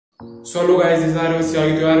Hello guys, इस आरएवत्स तो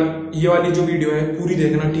यार ये वाली जो वीडियो है पूरी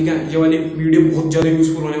देखना, ठीक है। ये वाली वीडियो बहुत ज्यादा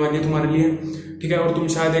यूजफुल होने वाली है तुम्हारे लिए, ठीक है। और तुम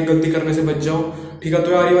शायद एक गलती करने से बच जाओ, ठीक है।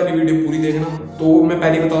 तो यार ये वाली वीडियो पूरी देखना। तो मैं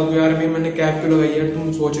पहले बता दूं यार, मैंने कैप क्यों लगाई है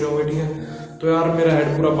तुम सोच रहे हो, ठीक है। तो यार मेरा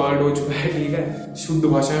हेड पूरा बाल्ड हो चुका है, ठीक है। शुद्ध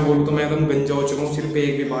भाषा में बोलूँ तो मैं एकदम गंजा हो चुका हूँ, सिर्फ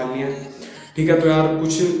एक भी बाल नहीं है, ठीक है। तो यार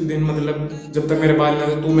कुछ दिन मतलब जब तक मेरे बाल ना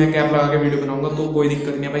आते तो मैं कैप लगा के वीडियो बनाऊंगा, तो कोई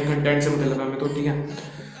दिक्कत नहीं है भाई, कंटेंट से मतलब है मैं तो, ठीक है।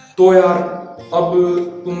 तो यार अब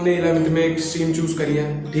तुमने 11th में एक स्ट्रीम चूज करी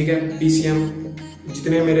है, ठीक है, पीसीएम।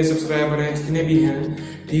 जितने मेरे सब्सक्राइबर हैं, जितने भी हैं,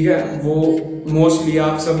 ठीक है, वो मोस्टली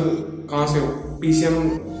आप सब कहाँ से हो, पीसीएम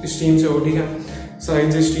स्ट्रीम से हो, ठीक है।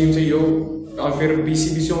 साइंस स्ट्रीम से ही हो, और फिर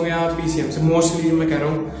पीसीबी से होंगे या पीसीएम से, मोस्टली मैं कह रहा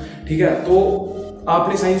हूँ, ठीक है। तो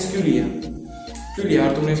आपने साइंस क्यों लिया, क्यों लिया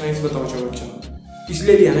यार तुमने साइंस, बताओ। चलो अच्छा,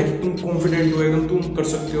 इसलिए लिया ना कि तुम कॉन्फिडेंट हो एकदम, तुम कर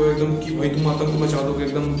सकते हो एकदम, कि भाई तुम आतंक मचा दोगे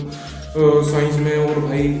एकदम साइंस में, और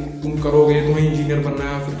भाई तुम करोगे, तुम्हें इंजीनियर बनना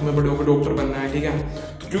है, फिर तुम्हें बड़े होकर डॉक्टर बनना है, ठीक है।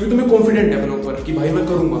 तो क्योंकि तुम्हें कॉन्फिडेंट है अपने ऊपर कि भाई मैं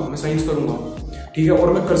करूंगा, मैं साइंस करूंगा, ठीक है,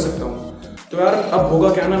 और मैं कर सकता हूँ। तो यार अब होगा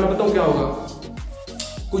क्या ना, मैं बताऊँ क्या होगा।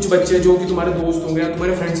 कुछ बच्चे जो कि तुम्हारे दोस्त होंगे,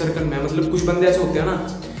 तुम्हारे फ्रेंड सर्कल में, मतलब कुछ बंदे ऐसे होते हैं ना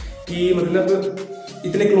कि मतलब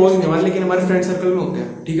इतने क्लोज नहीं हमारे, लेकिन हमारे फ्रेंड सर्कल में होते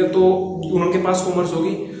हैं, ठीक है। तो उनके पास कॉमर्स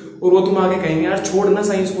होगी और वो तुम आगे कहेंगे यार छोड़ ना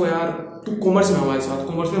साइंस को, यार तू कॉमर्स में हमारे साथ,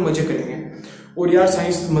 कॉमर्स में मजे करेंगे। और यार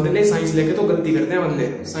साइंस मत ले, साइंस लेके तो गलती करते हैं बंदे,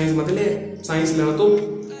 साइंस मत ले, साइंस लेना तो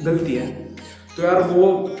गलती है। तो यार वो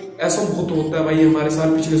ऐसा बहुत होता है भाई, हमारे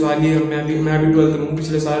साथ पिछले साल ही, मैं भी 12th में हूँ,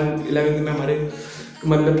 पिछले साल 11th में हमारे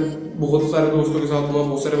मतलब बहुत सारे दोस्तों के साथ हुआ,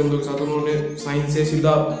 बहुत सारे बंदों के साथ, उन्होंने साइंस से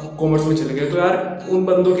सीधा कॉमर्स में चले गए। तो यार उन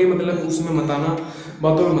बंदों के मतलब उसमें मत आना,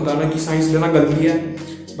 बातों में मत आना कि साइंस लेना गलती है।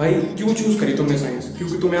 भाई क्यों चूज करी तुमने साइंस,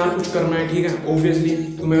 क्योंकि तुम्हें यार कुछ करना है, ठीक है, ऑब्वियसली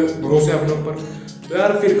तुम्हें भरोसा है अपने ऊपर। तो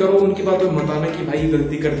यार फिर करो, उनकी बातों में मत आना कि भाई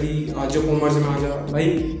गलती कर दी, आ जा कॉमर्स में आ जा। भाई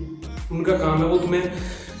उनका काम है, वो तुम्हें,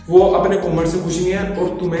 वो अपने कॉमर्स से खुश नहीं है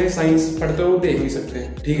और तुम्हें साइंस पढ़ते हो देख नहीं सकते,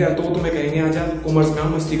 ठीक है। तो वो तुम्हें कहेंगे आ जा कॉमर्स में,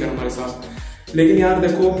 हम मस्ती कर हमारे साथ। लेकिन यार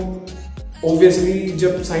देखो, ऑब्वियसली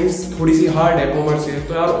जब साइंस थोड़ी सी हार्ड है कॉमर्स से,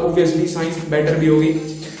 तो यार ऑब्वियसली साइंस बेटर भी होगी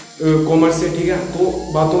कॉमर्स से, ठीक है। तो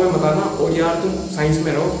बातों में मत आना, और यार तुम साइंस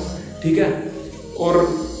में रहो, ठीक है। और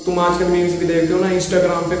तुम आजकल मीम्स भी देखते हो ना,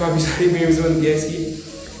 इंस्टाग्राम पे काफी सारी मीम्स बनती है इसकी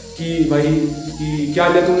कि भाई कि क्या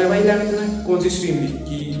लिया तुमने भाई 11th में, कौन सी स्ट्रीम ली,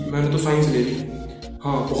 कि मैंने तो साइंस ले ली।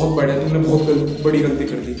 हाँ बहुत बढ़िया, तुमने बहुत बड़ी गलती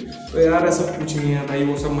कर दी। तो यार ऐसा कुछ नहीं है भाई,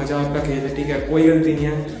 वो सब मजाक का खेल है, ठीक है, कोई गलती नहीं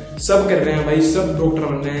है, सब कर रहे हैं भाई, सब डॉक्टर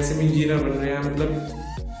बन रहे हैं, सब इंजीनियर बन रहे हैं,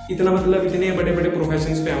 मतलब इतना मतलब इतने बड़े बड़े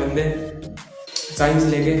प्रोफेशंस पे बंदे साइंस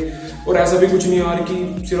लेके। और ऐसा भी कुछ नहीं यार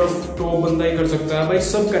कि सिर्फ टॉप बंदा ही कर सकता है, भाई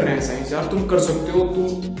सब कर रहे हैं साइंस, यार तुम कर सकते हो,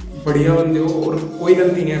 तुम बढ़िया बंदे हो, और कोई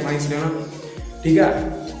गलती नहीं है साइंस लेना, ठीक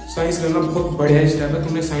है। साइंस लेना बहुत बढ़िया स्टेप है,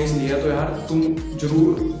 तुमने साइंस लिया तो यार तुम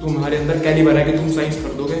जरूर, तुम्हारे अंदर कैलिबर है कि तुम साइंस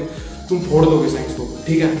कर दोगे, तुम फोड़ दोगे साइंस को,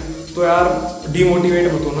 ठीक है। तो यार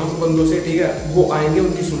डिमोटिवेट मत होना बंदों से, ठीक है, वो आएंगे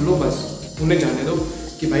उनकी सुन लो, बस उन्हें जाने दो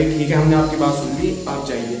कि भाई ठीक है हमने आपकी बात सुन ली, आप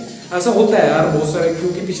जाइए। ऐसा होता है यार बहुत सारे,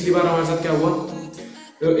 क्योंकि पिछली बार हमारे साथ क्या हुआ,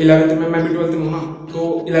 11th में, मैं भी 12th में हूँ ना,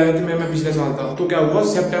 तो 11th में मैं पिछले साल था, तो क्या हुआ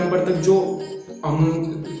सितंबर तक जो हम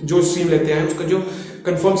जो स्ट्रीम लेते हैं उसका जो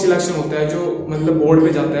कंफर्म सिलेक्शन होता है, जो मतलब बोर्ड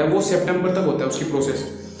पे जाता है, वो सितंबर तक होता है उसकी प्रोसेस,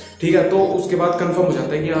 ठीक है। तो उसके बाद कंफर्म हो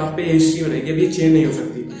जाता है कि आप पे स्ट्रीम रहेगी, अभी चेंज नहीं हो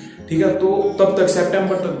सकती, ठीक है। तो तब तक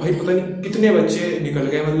सितंबर तक भाई पता नहीं कितने बच्चे निकल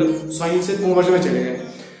गए, मतलब साइंस से कॉमर्स में चले गए,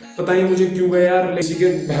 पता नहीं मुझे क्यों गए यार, किसी के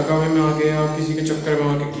बहकावे में आ गया, किसी के चक्कर में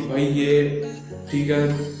आ गया कि भाई ये ठीक है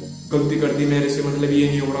गलती कर दी मेरे से, मतलब ये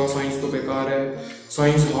नहीं हो रहा, साइंस तो बेकार है,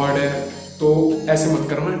 साइंस हार्ड है। तो ऐसे मत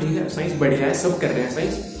करना, ठीक है, साइंस बढ़िया है, सब कर रहे हैं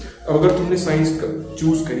साइंस। अब अगर तुमने साइंस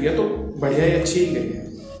चूज करी है तो बढ़िया ही, अच्छी ही करी है,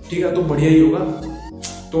 ठीक है, तो बढ़िया ही होगा।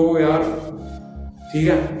 तो यार ठीक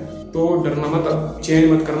है, तो डरना मत, अब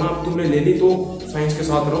चेंज मत करना, अब तुमने ले ली तो साइंस के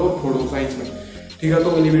साथ रहो और फोड़ो साइंस में, ठीक है। तो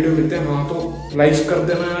अगली वीडियो मिलते हैं, हाँ तो लाइक कर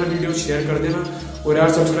देना यार, वीडियो शेयर कर देना, और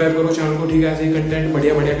यार सब्सक्राइब करो चैनल को, ठीक है। ऐसे ही कंटेंट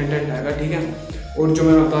बढ़िया बढ़िया कंटेंट आएगा, ठीक है। और जो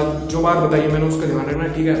मैं जो बात बताई मैंने उसका ध्यान रखना,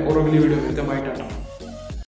 ठीक है। और अगली वीडियो मिलते हैं, बाय टाटा।